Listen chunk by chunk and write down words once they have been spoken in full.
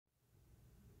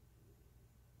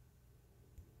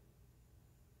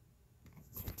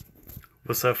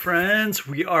What's up, friends?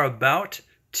 We are about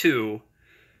to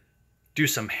do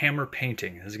some hammer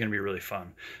painting. This is going to be really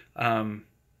fun.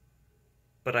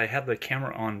 But I have the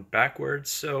camera on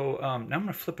backwards, so now I'm going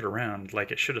to flip it around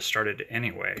like it should have started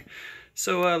anyway.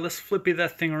 So let's flippy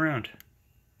that thing around.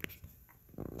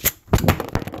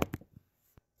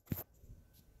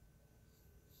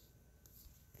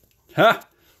 Ha!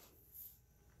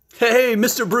 Hey,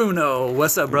 Mr. Bruno!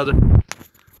 What's up, brother?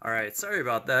 Alright, sorry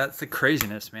about that. It's the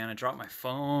craziness, man. I dropped my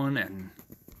phone and...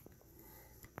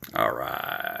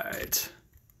 Alright.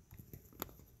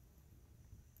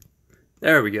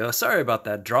 There we go. Sorry about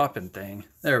that dropping thing.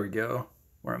 There we go.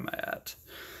 Where am I at?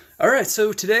 Alright,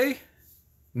 so today,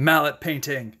 mallet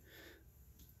painting.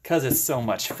 Because it's so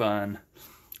much fun.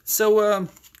 So,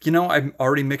 you know, I've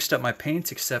already mixed up my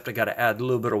paints, except I got to add a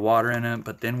little bit of water in it,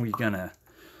 but then we're gonna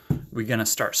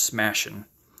start smashing.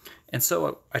 And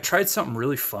so I tried something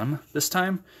really fun this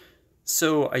time.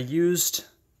 So I used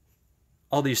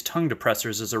all these tongue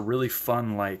depressors as a really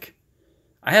fun, like,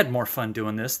 I had more fun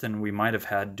doing this than we might have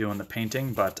had doing the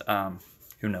painting, but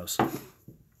who knows.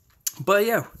 But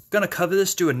yeah, gonna cover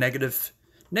this, do a negative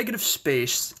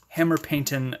space hammer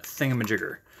painting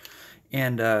thingamajigger.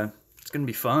 And it's gonna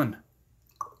be fun.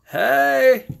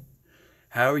 Hey!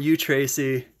 How are you,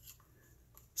 Tracy?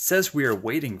 Says we are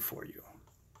waiting for you.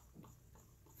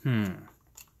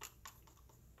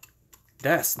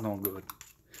 That's no good.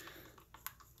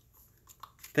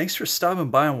 Thanks for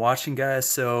stopping by and watching, guys.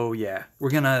 So yeah,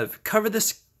 we're gonna cover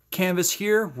this canvas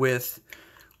here with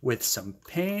some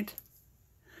paint,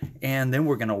 and then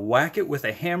we're gonna whack it with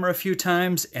a hammer a few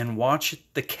times and watch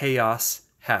the chaos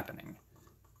happening.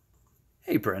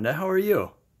 Hey Brenda, how are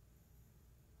you?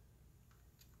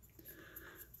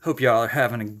 Hope y'all are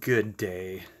having a good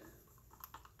day.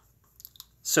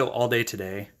 So all day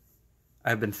today,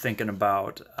 I've been thinking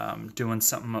about doing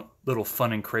something a little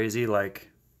fun and crazy, like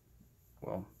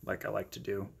I like to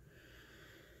do.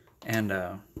 And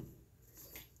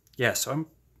yeah, so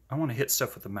I want to hit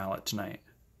stuff with the mallet tonight.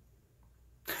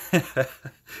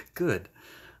 Good.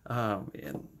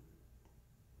 And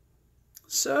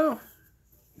so,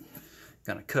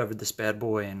 gonna cover this bad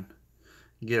boy and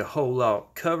get a whole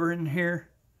lot cover in here.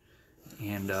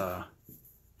 And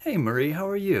hey Marie, how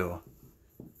are you?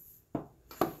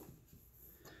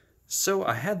 So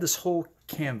I had this whole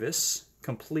canvas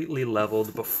completely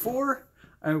leveled before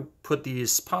I put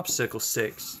these popsicle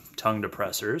sticks tongue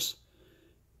depressors.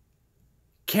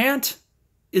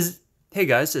 Hey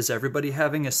guys, is everybody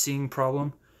having a seeing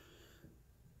problem?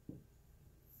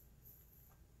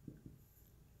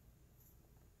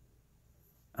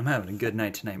 I'm having a good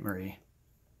night tonight, Marie.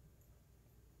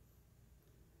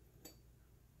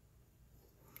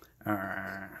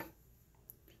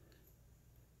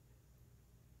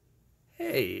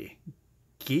 Hey,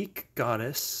 Geek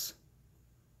Goddess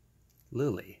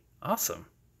Lily. Awesome.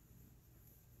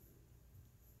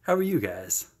 How are you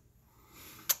guys?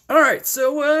 Alright,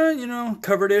 so, you know,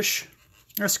 covered-ish.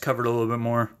 Let's cover it a little bit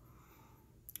more.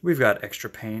 We've got extra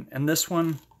paint. And this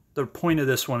one, the point of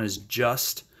this one is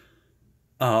just...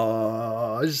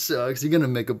 Oh, it sucks. You're gonna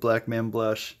make a black man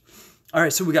blush.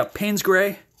 Alright, so we got Payne's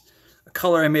Gray. A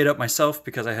color I made up myself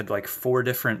because I had like 4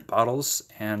 different bottles.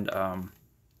 And,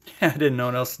 I didn't know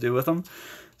what else to do with them.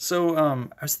 So I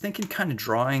was thinking kind of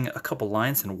drawing a couple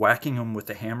lines and whacking them with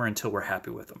the hammer until we're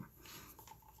happy with them.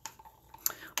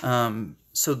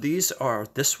 So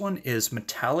this one is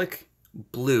metallic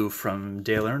blue from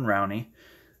Daler and Rowny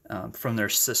from their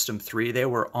System 3. They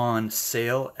were on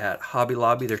sale at Hobby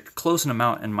Lobby. They're closing them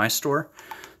out in my store.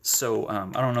 So I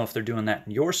don't know if they're doing that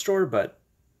in your store, but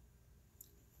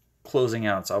closing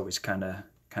out is always kind of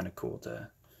cool to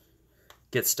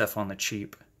get stuff on the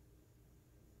cheap.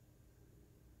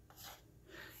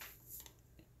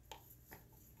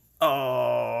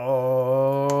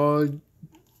 Oh,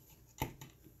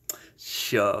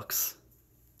 shucks.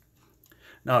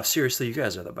 No, seriously, you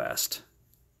guys are the best.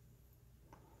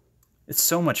 It's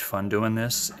so much fun doing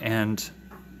this, and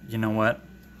you know what?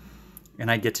 And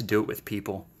I get to do it with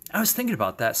people. I was thinking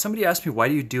about that. Somebody asked me, why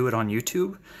do you do it on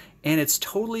YouTube? And it's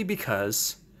totally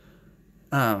because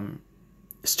art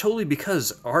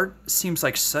seems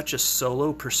like such a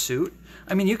solo pursuit.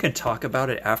 I mean, you can talk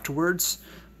about it afterwards,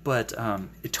 but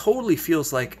it totally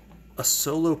feels like a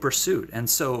solo pursuit. And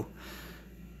so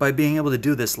by being able to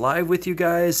do this live with you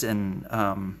guys and do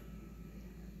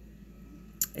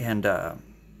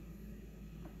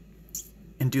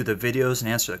the videos and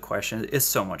answer the questions, it's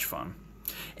so much fun.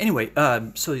 Anyway,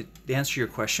 so to answer your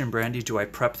question, Brandy, do I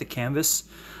prep the canvas?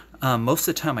 Most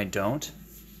of the time I don't,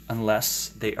 unless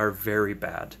they are very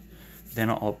bad.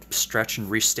 Then I'll stretch and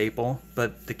restaple,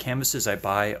 but the canvases I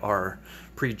buy are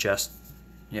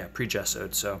yeah,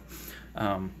 pre-gessoed. So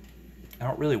I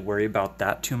don't really worry about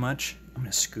that too much. I'm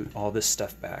gonna scoot all this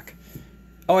stuff back.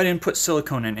 Oh, I didn't put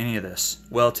silicone in any of this.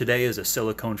 Well, today is a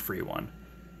silicone-free one.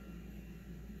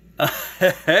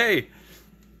 Hey,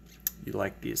 you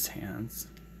like these hands?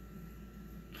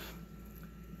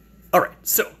 All right,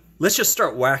 so let's just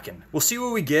start whacking. We'll see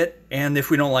what we get, and if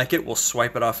we don't like it, we'll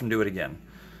swipe it off and do it again.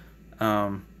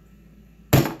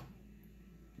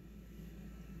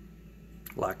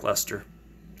 Lackluster.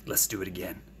 Let's do it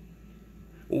again.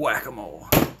 Whack-a-mole.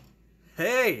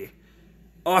 Hey,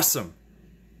 awesome.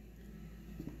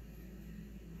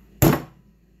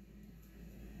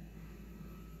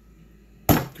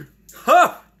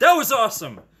 Huh, that was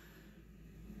awesome.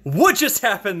 What just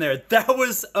happened there? That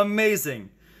was amazing.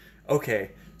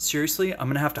 Okay, seriously, I'm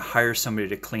gonna have to hire somebody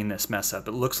to clean this mess up.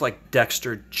 It looks like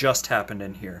Dexter just happened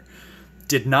in here.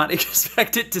 Did not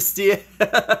expect it to see it.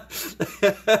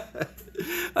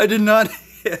 I did not.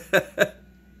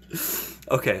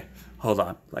 Okay, hold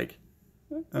on. Like,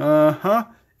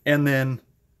 and then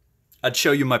I'd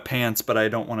show you my pants, but I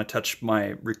don't want to touch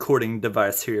my recording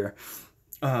device here.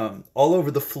 All over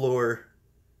the floor,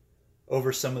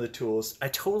 over some of the tools. I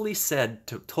totally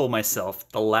told myself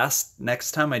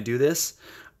next time I do this,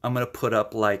 I'm gonna put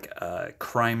up like a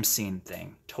crime scene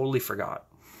thing. Totally forgot.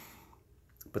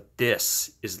 But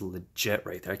this is legit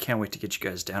right there. I can't wait to get you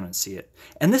guys down and see it.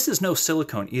 And this is no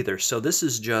silicone either, so this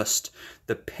is just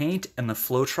the paint and the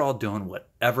floetrol doing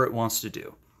whatever it wants to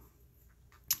do.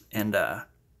 And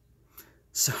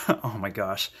so, oh my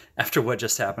gosh, after what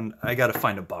just happened, I gotta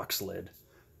find a box lid.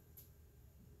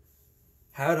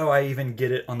 How do I even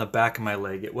get it on the back of my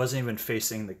leg? It wasn't even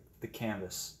facing the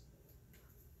canvas.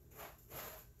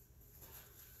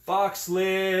 Box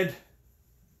lid!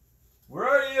 Where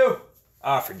are you?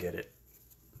 Ah, forget it.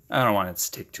 I don't want it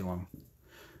to take too long.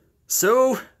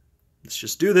 So, let's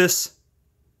just do this.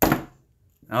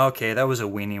 Okay, that was a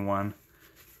weenie one.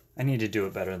 I need to do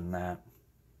it better than that.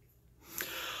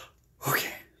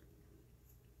 Okay.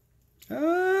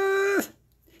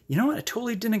 You know what? I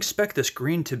totally didn't expect this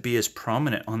green to be as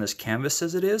prominent on this canvas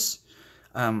as it is.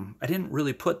 I didn't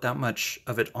really put that much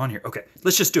of it on here. Okay,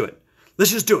 let's just do it.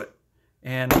 Let's just do it.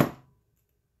 And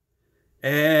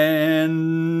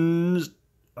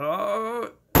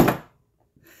oh.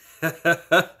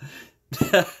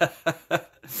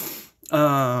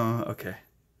 Okay.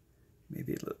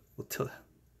 Maybe we'll tilt.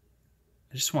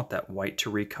 I just want that white to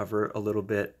recover a little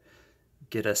bit,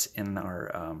 get us in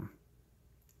our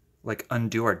like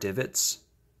undo our divots.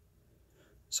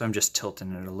 So I'm just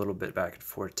tilting it a little bit back and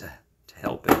forth to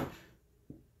help it.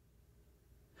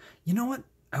 You know what?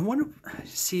 I want to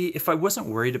see if I wasn't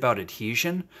worried about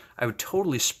adhesion, I would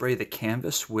totally spray the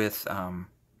canvas with a...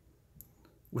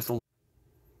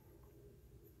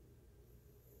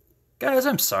 Guys,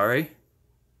 I'm sorry.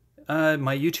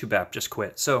 My YouTube app just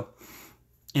quit. So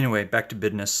anyway, back to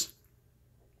business.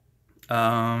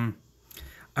 I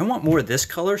want more of this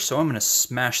color, so I'm going to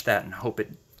smash that and hope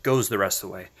it goes the rest of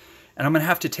the way. And I'm going to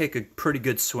have to take a pretty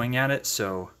good swing at it,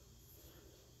 so...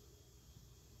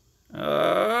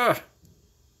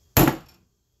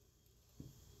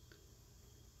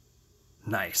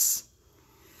 Nice.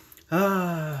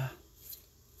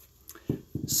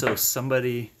 So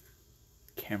somebody...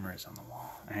 Camera's on the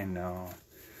wall. I know.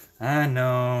 I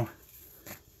know.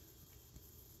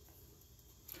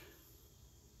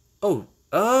 Oh!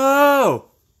 Oh!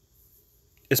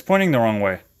 It's pointing the wrong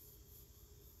way.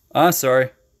 Ah,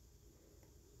 sorry.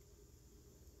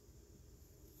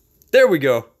 There we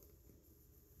go.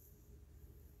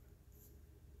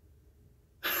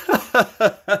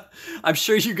 I'm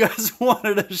sure you guys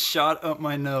wanted a shot up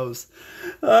my nose.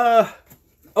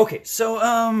 Okay,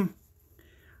 so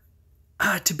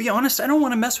to be honest, I don't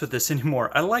want to mess with this anymore.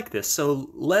 I like this, so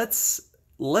let's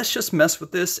just mess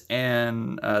with this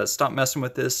and stop messing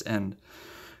with this and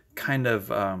kind of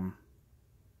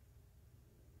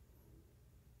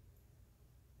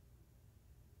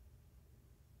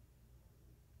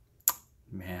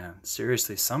man,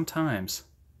 seriously, sometimes.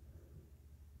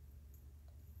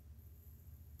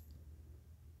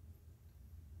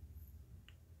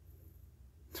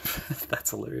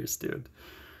 That's hilarious, dude.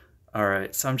 All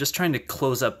right, so I'm just trying to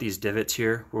close up these divots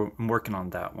here. I'm working on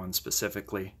that one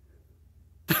specifically.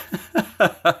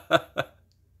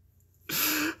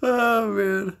 Oh,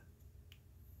 man.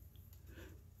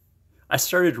 I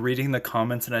started reading the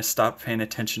comments and I stopped paying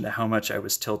attention to how much I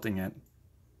was tilting it.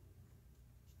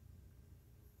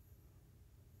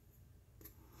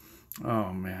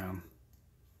 Oh, man.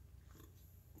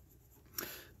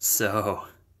 So,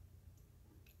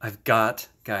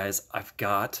 guys, I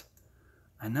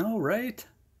know, right?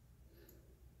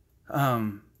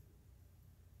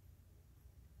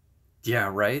 Yeah,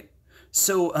 right?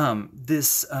 So,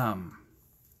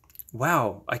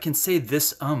 wow, I can say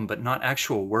this, but not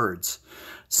actual words.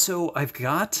 So I've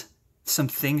got some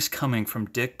things coming from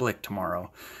Dick Blick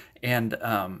tomorrow, and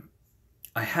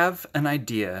I have an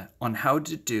idea on how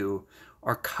to do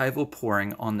archival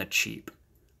pouring on the cheap.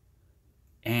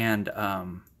 And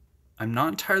I'm not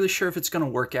entirely sure if it's going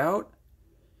to work out.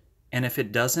 And if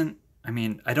it doesn't, I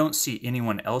mean, I don't see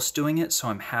anyone else doing it, so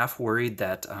I'm half worried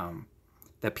that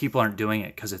that people aren't doing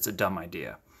it because it's a dumb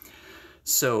idea.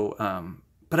 So,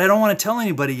 but I don't want to tell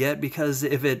anybody yet because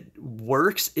if it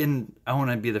works, I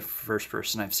want to be the first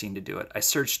person I've seen to do it. I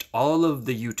searched all of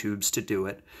the YouTubes to do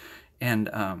it, and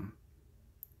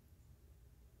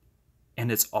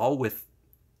it's all with,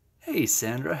 "Hey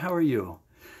Sandra, how are you?"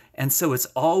 And so it's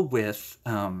all with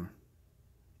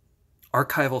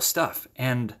archival stuff,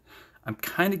 and I'm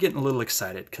kind of getting a little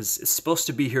excited because it's supposed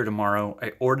to be here tomorrow.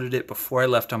 I ordered it before I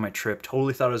left on my trip.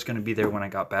 Totally thought it was going to be there when I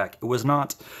got back. It was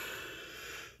not.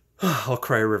 I'll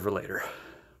cry a river later.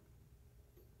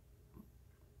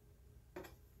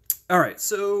 All right,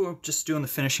 so just doing the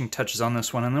finishing touches on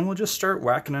this one, and then we'll just start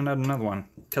whacking it at another one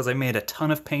because I made a ton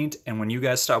of paint, and when you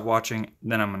guys stop watching,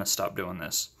 then I'm going to stop doing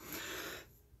this.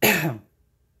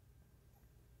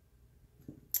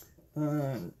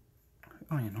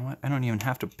 Oh, you know what? I don't even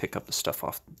have to pick up the stuff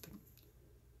off.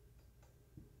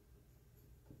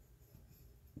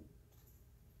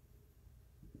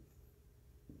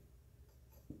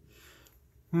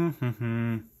 Oh,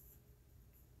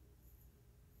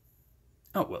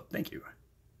 well, thank you.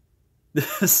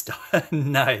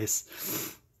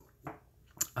 Nice.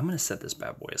 I'm going to set this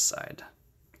bad boy aside,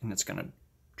 and it's going to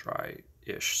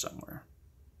dry-ish somewhere.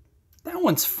 That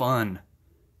one's fun.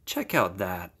 Check out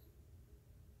that.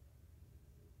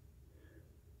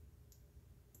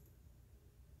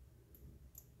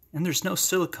 And there's no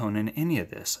silicone in any of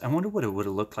this. I wonder what it would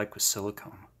have looked like with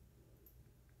silicone.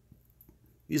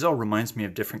 These all reminds me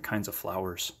of different kinds of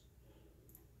flowers.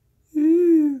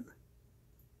 Ooh.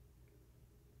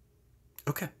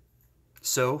 Okay.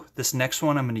 So this next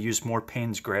one I'm going to use more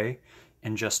Payne's Gray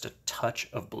and just a touch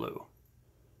of blue.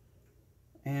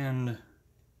 And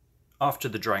off to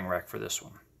the drying rack for this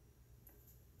one.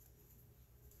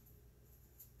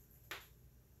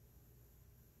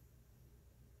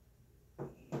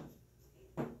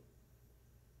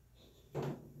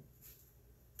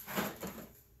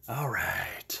 All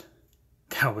right.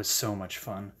 That was so much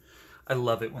fun. I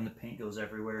love it when the paint goes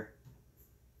everywhere.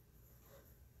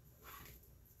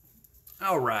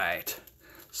 All right.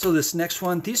 So this next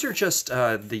one, these are just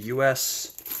the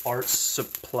U.S. Art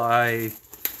Supply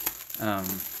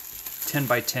 10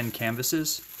 by 10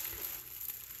 canvases.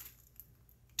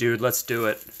 Dude, let's do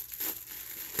it.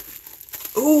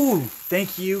 Ooh,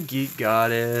 thank you, Geek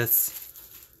Goddess.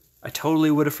 I totally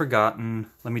would have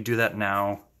forgotten. Let me do that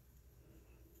now.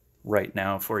 Right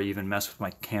now, before I even mess with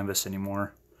my canvas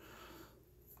anymore.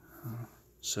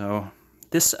 So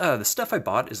this the stuff I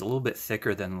bought is a little bit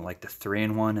thicker than like the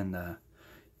 3-in-1, and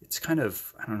it's kind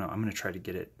of, I don't know, I'm gonna try to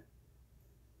get it.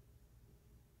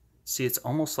 See, it's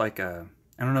almost like I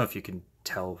don't know if you can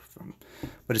tell from,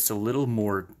 but it's a little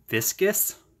more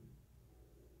viscous.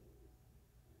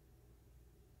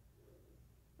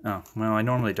 Oh, well, I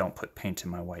normally don't put paint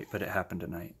in my white, but it happened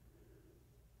tonight.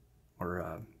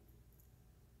 Or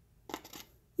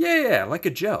yeah, like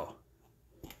a gel.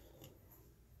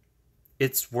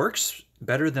 It works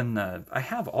better than I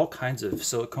have all kinds of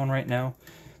silicone right now.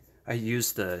 I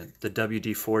used the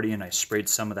WD-40 and I sprayed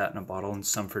some of that in a bottle and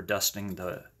some for dusting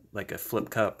like a flip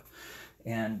cup.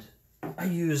 And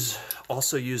I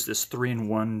also use this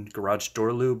 3-in-1 garage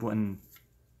door lube when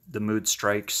the mood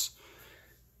strikes.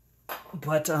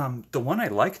 But the one I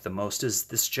like the most is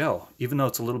this gel, even though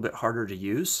it's a little bit harder to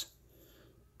use.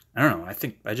 I don't know,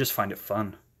 I just find it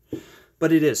fun.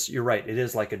 But it is, you're right, it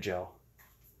is like a gel.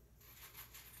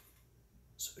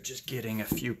 So just getting a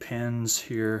few pins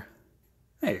here.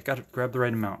 Hey, I got to grab the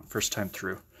right amount first time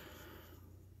through.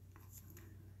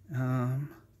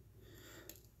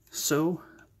 So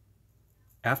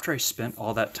after I spent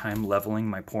all that time leveling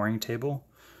my pouring table,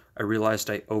 I realized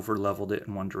I over leveled it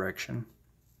in one direction.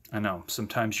 I know,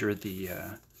 sometimes you're the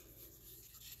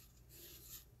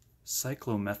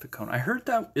cyclomethicone. I heard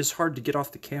that is hard to get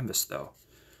off the canvas though.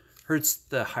 Heard it's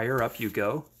the higher up you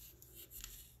go.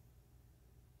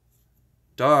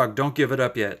 Dog, don't give it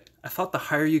up yet. I thought the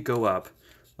higher you go up,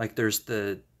 like there's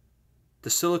the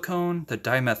silicone, the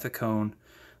dimethicone,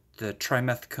 the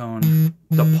trimethicone,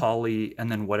 the poly,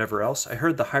 and then whatever else. I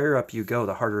heard the higher up you go,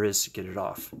 the harder it is to get it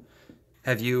off.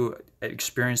 Have you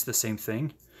experienced the same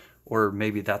thing? Or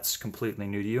maybe that's completely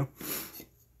new to you?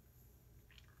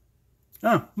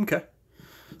 Oh, okay.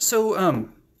 So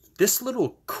this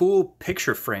little cool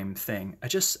picture frame thing,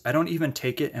 I don't even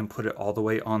take it and put it all the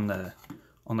way on the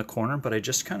corner, but I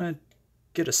just kind of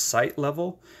get a sight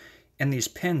level. And these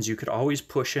pins, you could always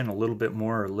push in a little bit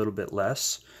more or a little bit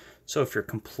less. So if you're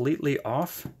completely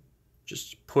off,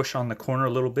 just push on the corner a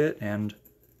little bit and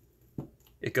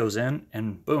it goes in,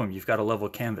 and boom, you've got a level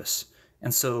canvas.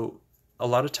 And so a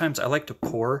lot of times I like to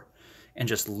pour and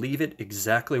just leave it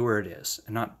exactly where it is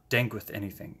and not dink with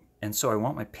anything. And so I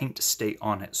want my paint to stay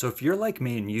on it. So if you're like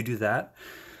me and you do that,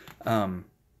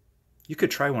 you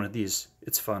could try one of these.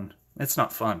 It's fun. It's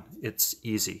not fun. It's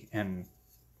easy and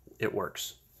it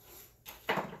works.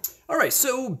 All right,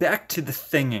 so back to the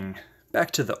thinging. Back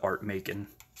to the art making.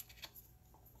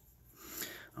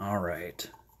 All right.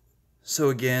 So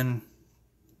again,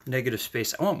 negative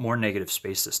space. I want more negative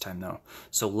space this time though.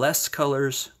 So less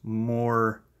colors,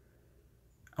 more,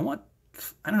 I want,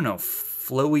 I don't know,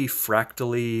 flowy,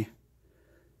 fractally.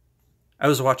 I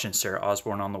was watching Sarah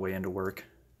Osborne on the way into work.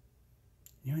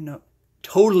 You know,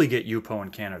 totally get Yupo in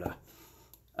Canada.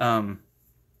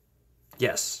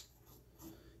 Yes.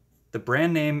 The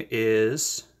brand name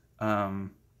is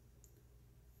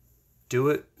Do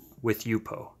It With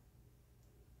Yupo.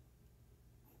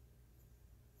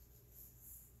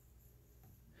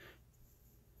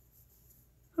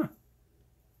 Huh.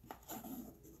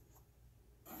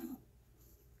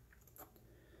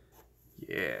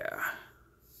 Yeah.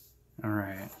 All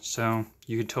right, so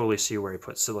you can totally see where I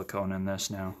put silicone in this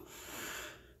now.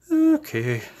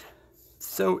 Okay,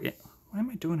 so why am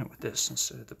I doing it with this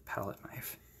instead of the palette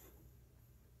knife?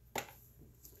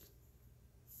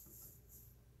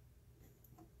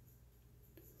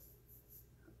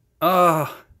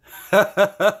 Oh,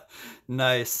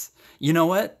 nice. You know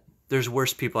what? There's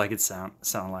worse people I could sound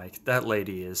like. That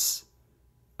lady is.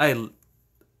 I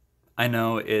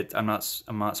know it. I'm not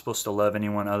supposed to love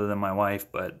anyone other than my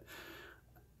wife, but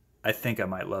I think I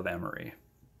might love Emery.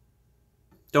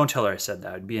 Don't tell her I said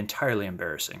that. It'd be entirely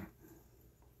embarrassing.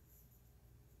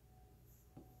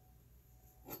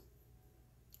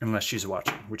 Unless she's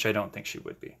watching, which I don't think she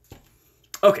would be.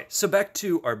 Okay, so back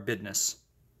to our business.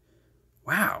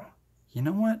 Wow. You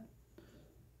know what?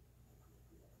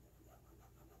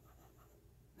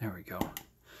 There we go.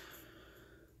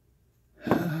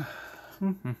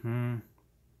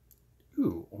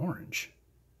 Ooh, orange.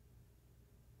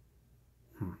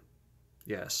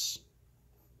 Yes.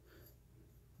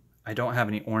 I don't have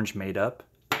any orange made up.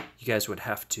 You guys would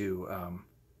have to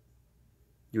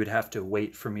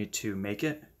wait for me to make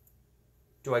it.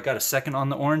 Do I got a second on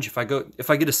the orange? If I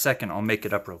get a second, I'll make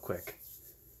it up real quick.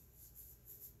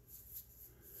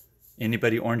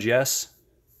 Anybody orange yes?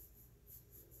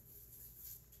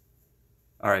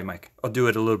 All right, Mike. I'll do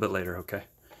it a little bit later, okay?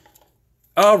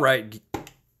 All right.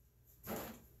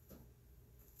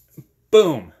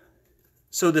 Boom.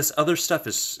 So this other stuff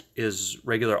is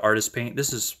regular artist paint.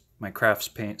 This is my crafts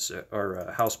paint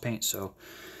or house paint. So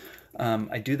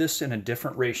I do this in a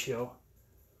different ratio.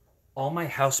 All my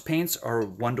house paints are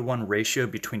 1-to-1 ratio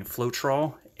between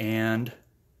floetrol and...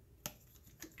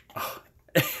 Oh,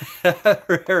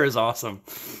 her hair is awesome.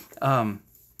 All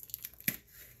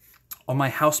my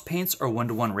house paints are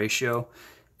 1-to-1 ratio,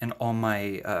 and all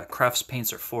my crafts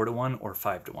paints are 4-to-1 or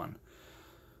 5-to-1.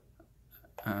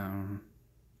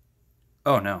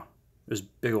 Oh no, there's a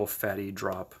big old fatty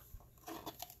drop.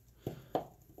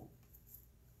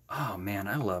 Oh man,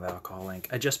 I love alcohol ink.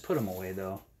 I just put them away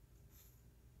though.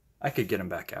 I could get them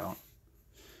back out.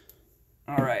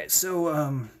 All right, so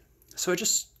I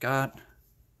just got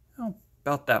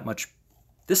about that much.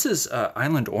 This is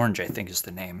Island Orange, I think is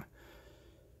the name.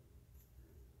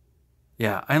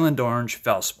 Yeah, Island Orange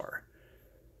valspar.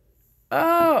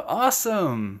 Oh,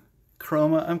 awesome,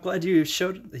 Chroma. I'm glad you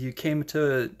came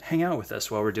to hang out with us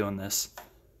while we're doing this.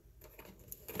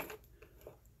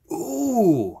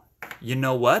 Ooh, you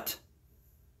know what?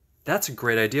 That's a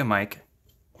great idea, Mike.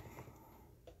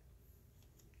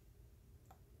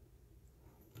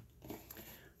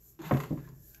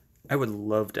 I would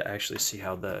love to actually see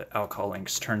how the alcohol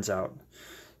inks turns out.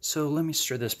 So let me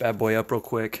stir this bad boy up real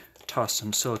quick, toss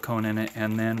some silicone in it,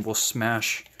 and then we'll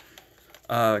smash,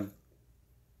 what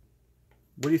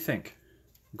do you think?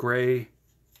 Gray.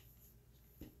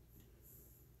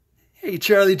 Hey,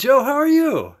 Charlie Joe, how are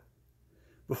you?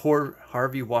 Before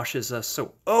Harvey washes us.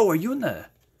 So, oh, are you in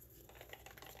that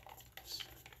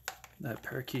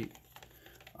parakeet?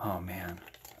 Oh man.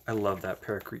 I love that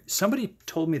parakeet. Somebody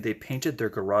told me they painted their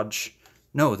garage,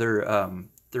 no, their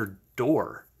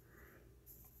door,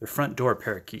 their front door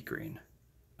parakeet green.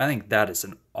 I think that is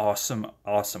an awesome,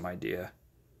 awesome idea.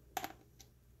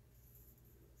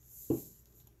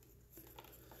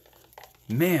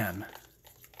 Man,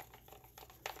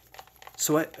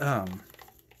 So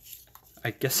I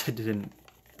guess I didn't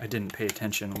pay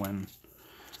attention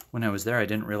when I was there. I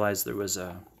didn't realize there was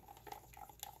a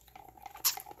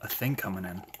thing coming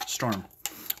in, storm.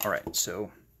 All right, so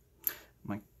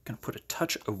I'm gonna put a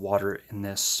touch of water in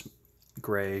this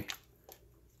gray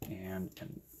and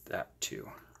in that too.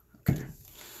 Okay,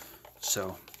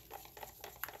 so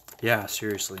yeah,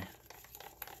 seriously.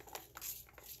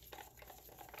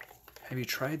 Have you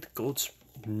tried the gold?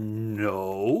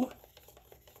 No.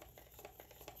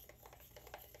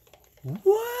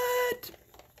 What?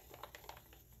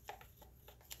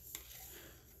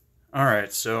 All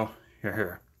right, so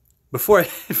here. Before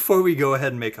we go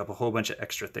ahead and make up a whole bunch of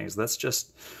extra things, let's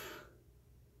just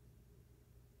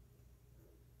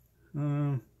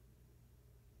wow.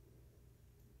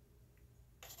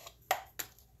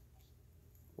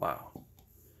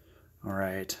 All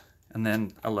right, and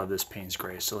then I love this Payne's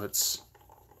Gray. So let's.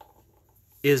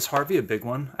 Is Harvey a big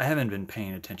one? I haven't been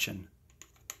paying attention.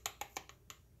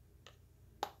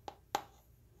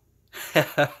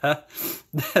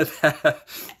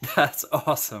 That's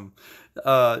awesome.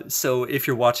 So if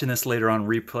you're watching this later on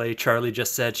replay, Charlie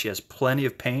just said she has plenty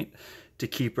of paint to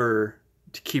keep her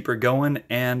going,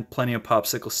 and plenty of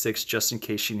popsicle sticks just in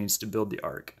case she needs to build the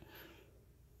ark.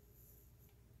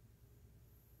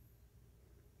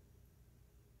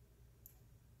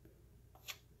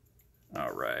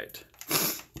 All right.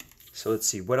 So let's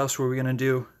see, what else were we gonna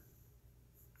do?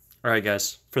 All right,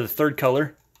 guys, for the third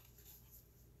color,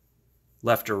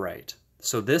 left or right.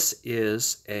 So this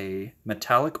is a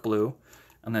metallic blue,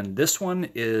 and then this one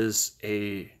is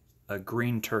a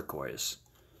green turquoise.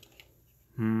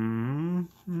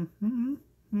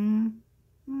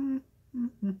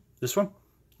 This one?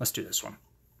 Let's do this one.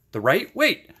 The right?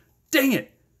 Wait! Dang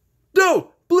it!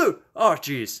 No! Blue! Oh,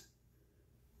 jeez.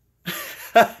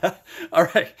 All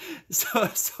right,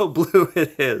 so blue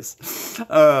it is.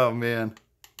 Oh, man.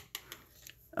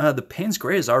 The Payne's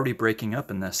Gray is already breaking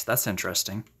up in this. That's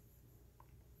interesting.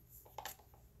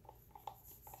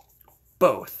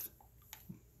 Both.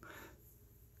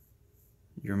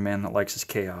 You're a man that likes his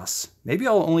chaos. Maybe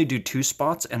I'll only do 2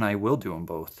 spots, and I will do them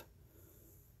both.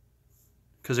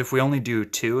 Because if we only do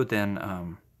 2,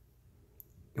 then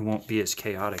it won't be as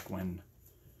chaotic when...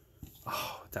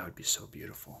 Oh, that would be so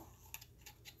beautiful.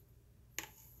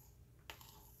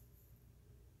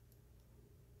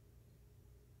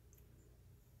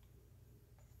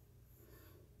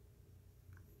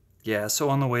 Yeah, so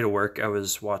on the way to work, I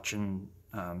was watching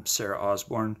Sarah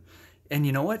Osborne, and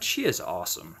you know what? She is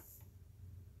awesome.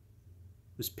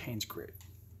 This Payne's Gray.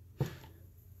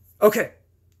 Okay,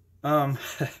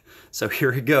 so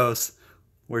here it goes.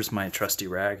 Where's my trusty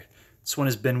rag? This one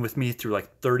has been with me through like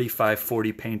 35,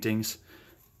 40 paintings.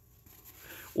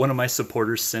 One of my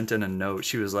supporters sent in a note.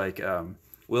 She was like,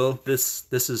 Will, this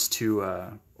is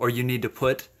to, or you need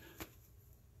to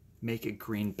make a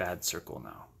green bad circle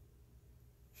now.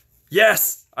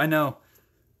 Yes, I know.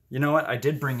 You know what? I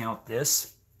did bring out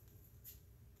this.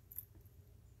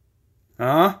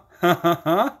 Huh?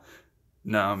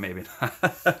 No, maybe not.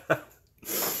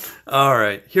 All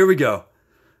right, here we go.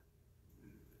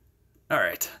 All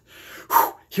right.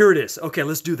 Whew, here it is. Okay,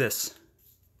 let's do this.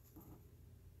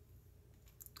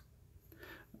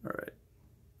 All right.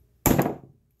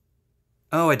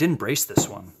 Oh, I didn't brace this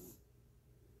one.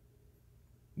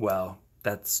 Well,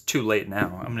 that's too late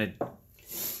now.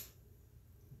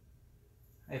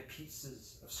 I have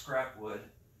pieces of scrap wood.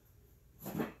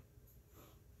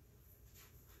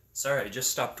 Sorry, I just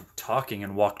stopped talking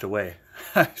and walked away.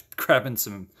 Grabbing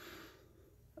some,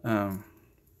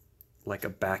 like a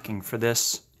backing for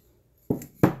this.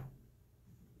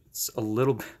 It's a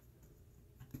little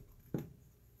bit.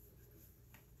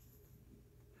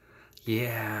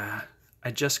 Yeah,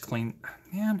 I just cleaned.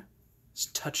 Man, it's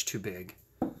a touch too big.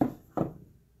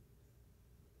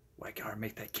 Why gotta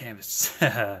make that canvas?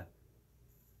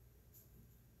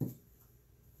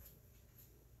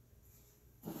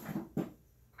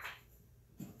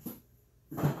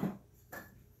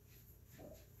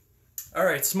 All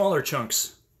right, smaller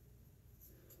chunks.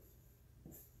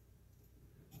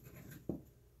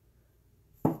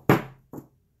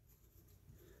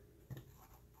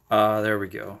 There we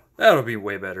go. That'll be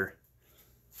way better.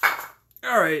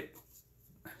 All right,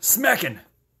 smacking.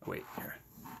 Wait, here.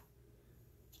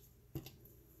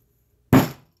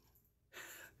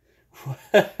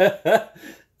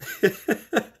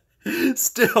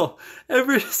 Still, oh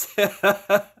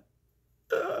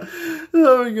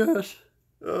my gosh.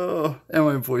 Oh, and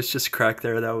my voice just cracked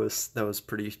there. That was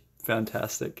pretty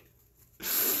fantastic.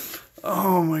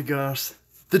 Oh my gosh.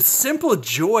 The simple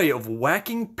joy of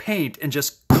whacking paint and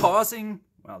just causing,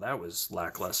 Well, that was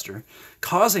lackluster.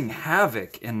 Causing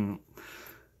havoc in...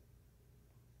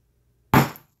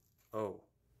 Oh,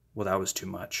 well, that was too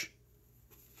much.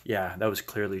 Yeah, that was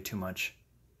clearly too much.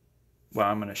 Well,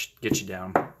 I'm going to get you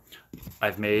down.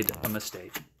 I've made a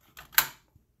mistake.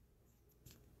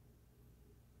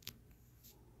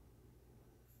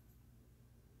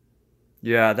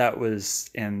 Yeah, that was...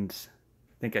 And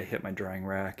I think I hit my drying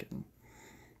rack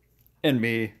and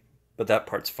me. But that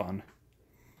part's fun.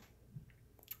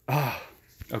 Ah,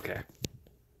 okay.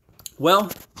 Well,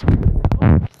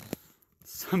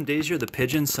 some days you're the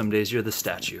pigeon, some days you're the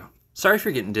statue. Sorry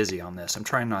for getting dizzy on this. I'm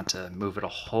trying not to move it a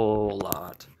whole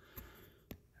lot.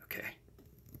 Okay.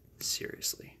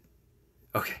 Seriously.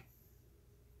 Okay.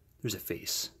 There's a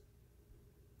face.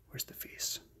 Where's the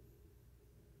face?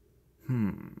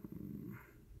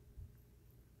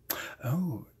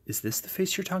 Oh, is this the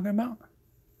face you're talking about?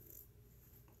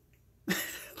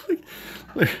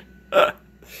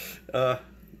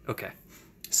 Okay.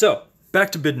 So,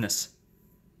 back to business.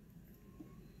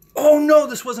 Oh no,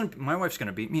 this wasn't... My wife's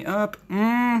gonna beat me up.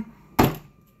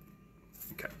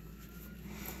 Okay.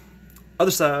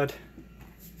 Other side.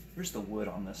 Where's the wood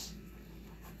on this?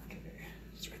 Okay,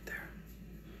 it's right there.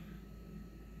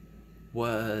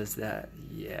 Was that...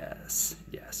 Yes.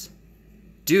 Yes.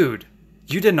 Dude,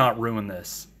 you did not ruin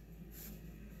this.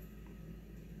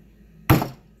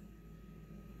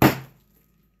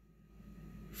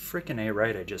 Frickin' A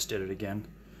right, I just did it again.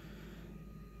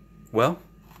 Well.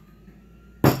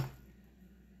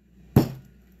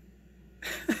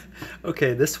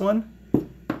 Okay, this one.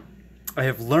 I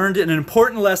have learned an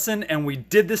important lesson, and we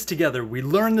did this together. We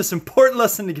learned this important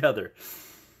lesson together.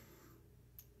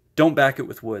 Don't back it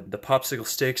with wood. The popsicle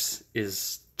sticks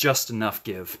is just enough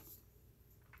give.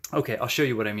 Okay, I'll show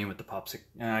you what I mean with the popsicle.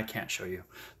 I can't show you.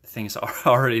 The thing's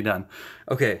already done.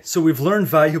 Okay, so we've learned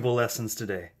valuable lessons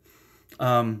today.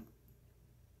 You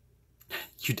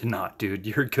did not, dude.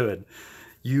 You're good.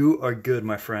 You are good,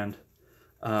 my friend.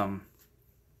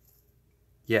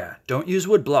 Yeah, don't use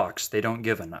wood blocks. They don't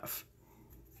give enough.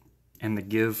 And the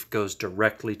give goes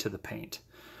directly to the paint.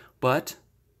 But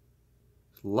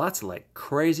lots of like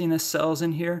craziness cells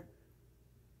in here.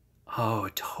 Oh,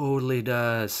 it totally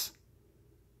does.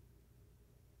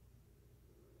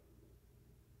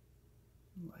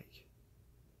 Like,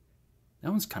 that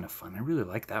one's kind of fun. I really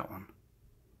like that one.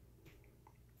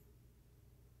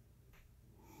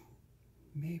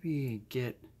 Maybe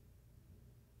get...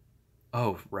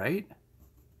 Oh, right?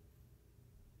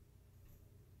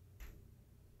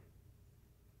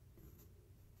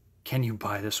 Can you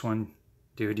buy this one?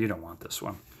 Dude, you don't want this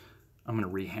one. I'm going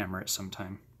to rehammer it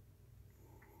sometime.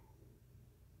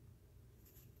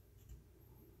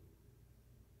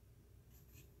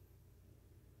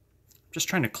 Just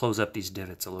trying to close up these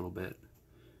divots a little bit.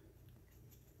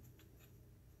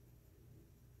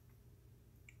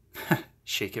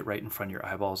 Shake it right in front of your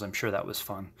eyeballs. I'm sure that was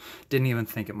fun. Didn't even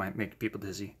think it might make people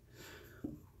dizzy.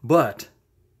 But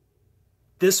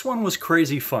this one was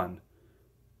crazy fun.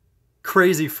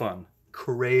 Crazy fun.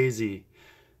 Crazy.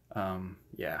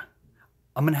 Yeah.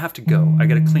 I'm going to have to go. I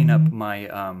got to clean up my...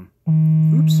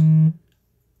 Oops.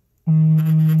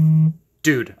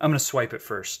 Dude, I'm going to swipe it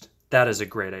first. That is a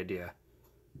great idea.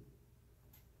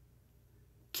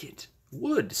 Kid.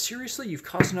 Wood. Seriously? You've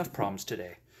caused enough problems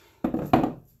today.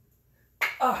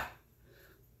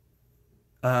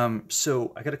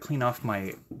 So I got to clean off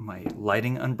my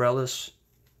lighting umbrellas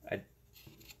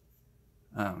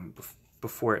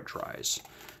before it dries.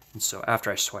 And so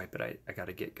after I swipe it, I got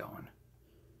to get going.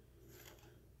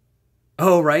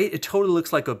 Oh, right? It totally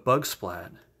looks like a bug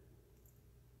splat.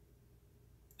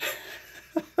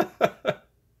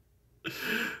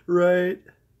 Right.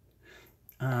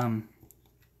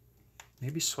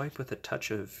 Maybe swipe with a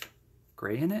touch of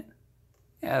gray in it?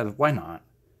 Yeah, why not?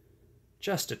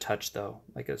 Just a touch, though.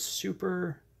 Like a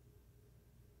super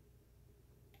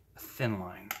thin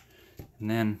line. And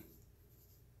then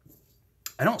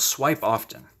I don't swipe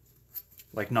often.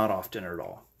 Like, not often at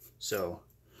all. So,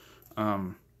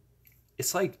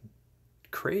 it's like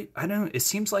I don't know. It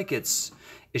seems like it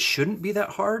shouldn't be that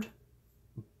hard,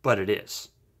 but it is.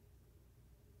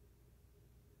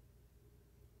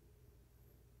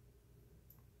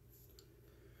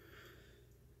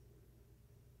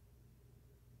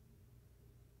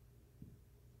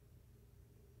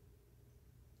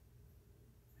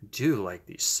 Do like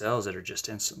these cells that are just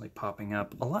instantly popping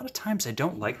up. A lot of times I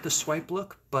don't like the swipe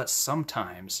look, but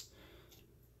sometimes...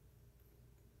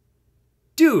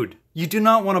 Dude, you do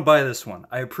not want to buy this one.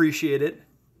 I appreciate it.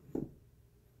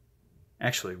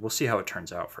 Actually, we'll see how it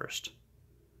turns out first.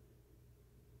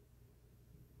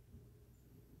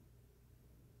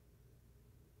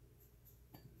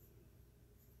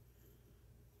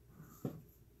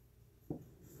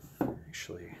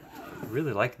 actually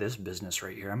really like this business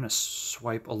right here. I'm going to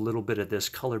swipe a little bit of this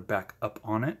color back up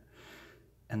on it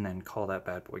and then call that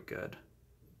bad boy good.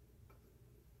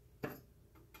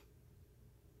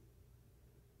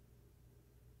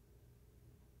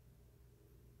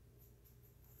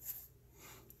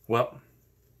 Well,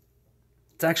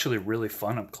 it's actually really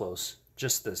fun up close.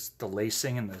 Just the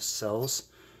lacing and the cells.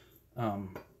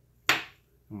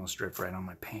 Almost dripped right on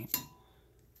my paint.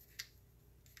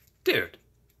 Dude,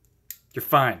 you're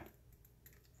fine.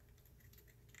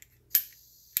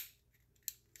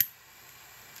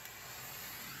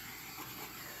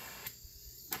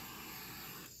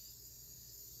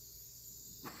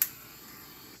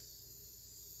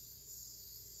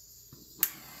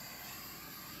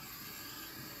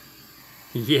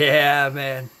 Yeah,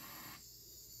 man.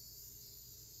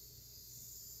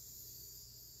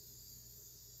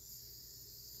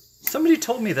 Somebody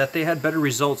told me that they had better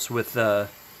results with,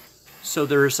 so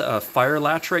there's a fire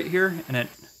latch right here, and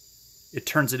it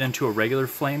turns it into a regular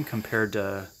flame compared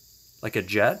to like a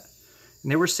jet.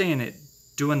 And they were saying it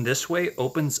doing this way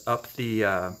opens up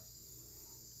the,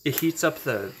 it heats up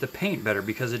the paint better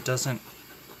because it doesn't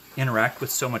interact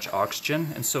with so much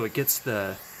oxygen, and so it gets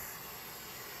the...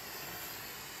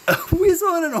 A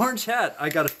weasel in an orange hat. I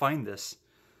gotta find this.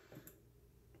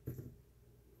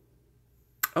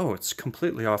 Oh, it's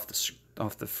completely off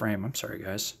the frame. I'm sorry,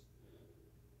 guys.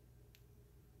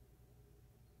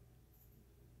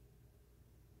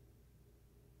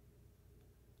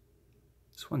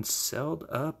 This one's celled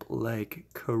up like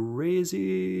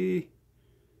crazy.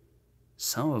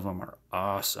 Some of them are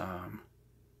awesome.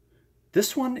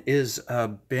 This one is a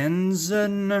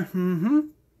benzomatic.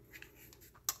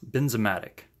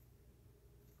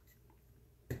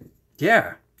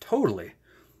 Yeah, totally.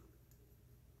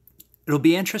 It'll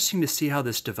be interesting to see how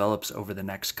this develops over the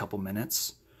next couple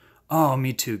minutes. Oh,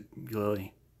 me too,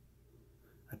 Lily.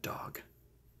 A dog.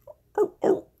 Oh,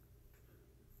 oh.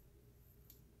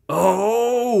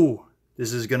 Oh!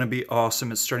 This is gonna be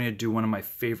awesome. It's starting to do one of my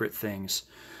favorite things.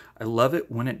 I love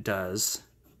it when it does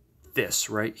this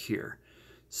right here.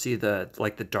 See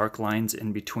the dark lines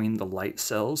in between the light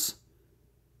cells?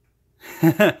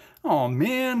 Oh,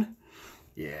 man.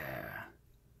 Yeah.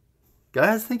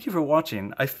 Guys, thank you for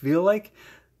watching. I feel like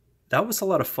that was a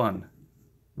lot of fun.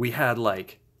 We had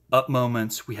like up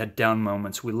moments, we had down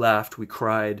moments, we laughed, we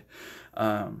cried.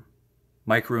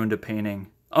 Mike ruined a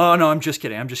painting. Oh no, I'm just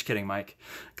kidding, Mike.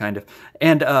 Kind of.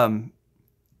 And no,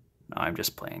 I'm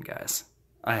just playing, guys.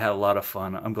 I had a lot of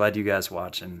fun. I'm glad you guys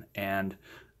watching, and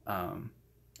it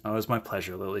was my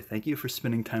pleasure, Lily. Thank you for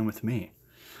spending time with me.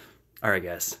 All right,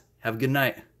 guys. Have a good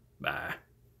night. Bye.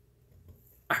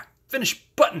 Finish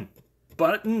button.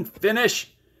 Button,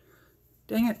 finish.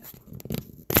 Dang it.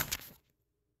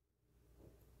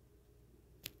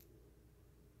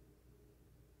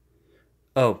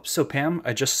 Oh, so Pam,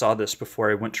 I just saw this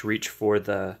before I went to reach for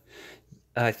the...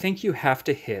 I think you have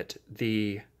to hit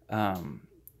the...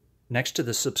 next to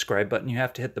the subscribe button, you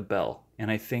have to hit the bell.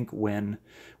 And I think when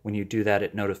you do that,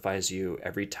 it notifies you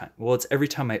every time. Well, it's every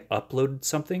time I upload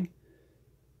something.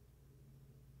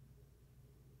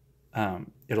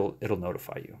 It'll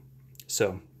notify you.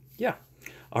 So, yeah.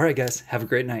 All right, guys. Have a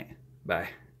great night. Bye.